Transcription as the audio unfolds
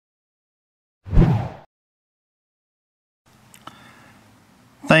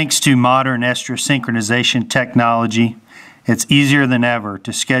Thanks to modern estrus synchronization technology, it's easier than ever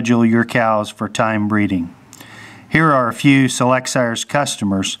to schedule your cows for time breeding. Here are a few Select Sires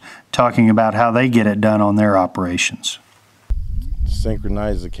customers talking about how they get it done on their operations.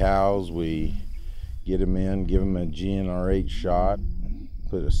 Synchronize the cows, we get them in, give them a GnRH shot,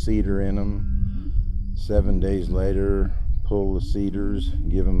 put a seeder in them. 7 days later, pull the seeders,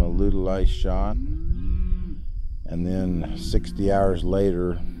 give them a Lutalyse shot, and then 60 hours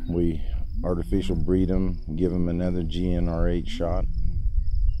later we artificial breed them, give them another GnRH shot.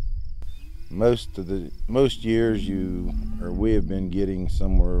 Most years we have been getting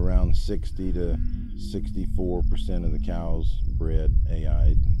somewhere around 60 to 64% of the cows bred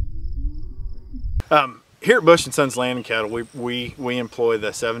AI'd. Here at Bush & Sons Land and Cattle, we employ the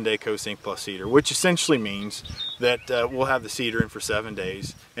 7-day co-sync plus seeder, which essentially means that we'll have the seeder in for 7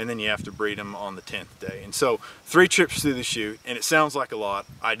 days, and then you have to breed them on the 10th day. And so 3 trips through the chute, and it sounds like a lot.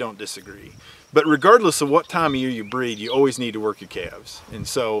 I don't disagree. But regardless of what time of year you breed, you always need to work your calves. And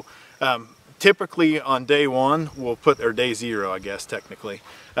so typically on day 1, or day 0, I guess technically,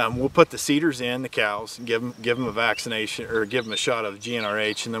 we'll put the seeders in the cows, give them a vaccination or give them a shot of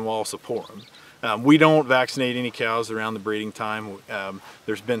GnRH, and then we'll also pour them. We don't vaccinate any cows around the breeding time.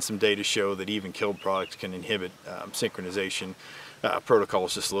 There's been some data show that even killed products can inhibit synchronization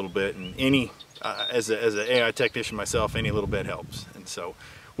protocols just a little bit, and as an AI technician myself, any little bit helps. And so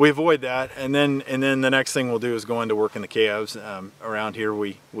we avoid that, and then the next thing we'll do is go into working the calves. Around here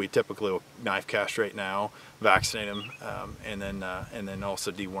we typically will knife castrate now, vaccinate them, and then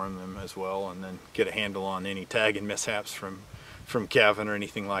also deworm them as well, and then get a handle on any tagging mishaps from calving or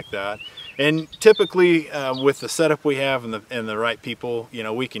anything like that. And typically with the setup we have and the right people,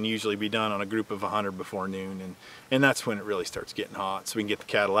 we can usually be done on a group of 100 before noon, and that's when it really starts getting hot, so we can get the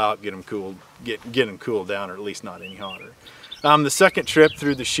cattle out, get them cooled down, or at least not any hotter. The second trip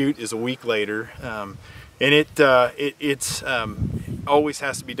through the chute is a week later, and it's always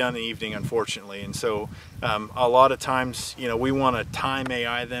has to be done in the evening, unfortunately. And so a lot of times, we want to time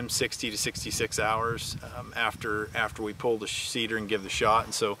AI them 60 to 66 hours after we pull the seeder and give the shot.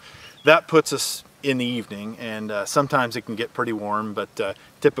 And so that puts us in the evening, and sometimes it can get pretty warm, but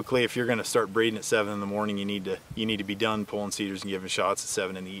typically if you're going to start breeding at 7 in the morning, you need to be done pulling seeders and giving shots at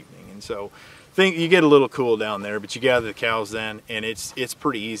 7 in the evening. And so you get a little cool down there, but you gather the cows then, and it's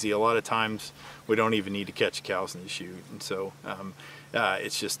pretty easy. A lot of times we don't even need to catch cows in the chute, and so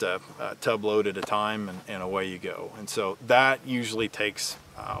it's just a tub load at a time, and away you go. And so that usually takes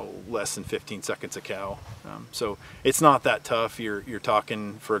less than 15 seconds a cow. So it's not that tough. You're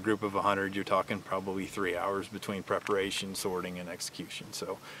talking, for a group of 100, you're talking probably 3 hours between preparation, sorting, and execution.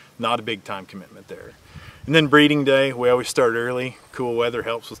 So not a big time commitment there. And then breeding day, we always start early. Cool weather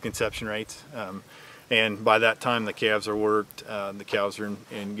helps with conception rates. And by that time the calves are worked, the cows are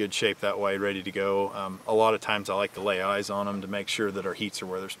in good shape that way, ready to go. A lot of times I like to lay eyes on them to make sure that our heats are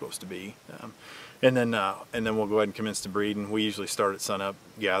where they're supposed to be. And then we'll go ahead and commence to breeding. We usually start at sunup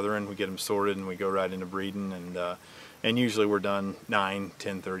gathering, we get them sorted, and we go right into breeding, and usually we're done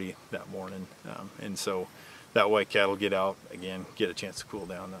 9-10:30 that morning. And so that way cattle get out, again, get a chance to cool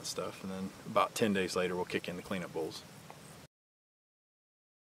down, that stuff, and then about 10 days later we'll kick in the cleanup bulls.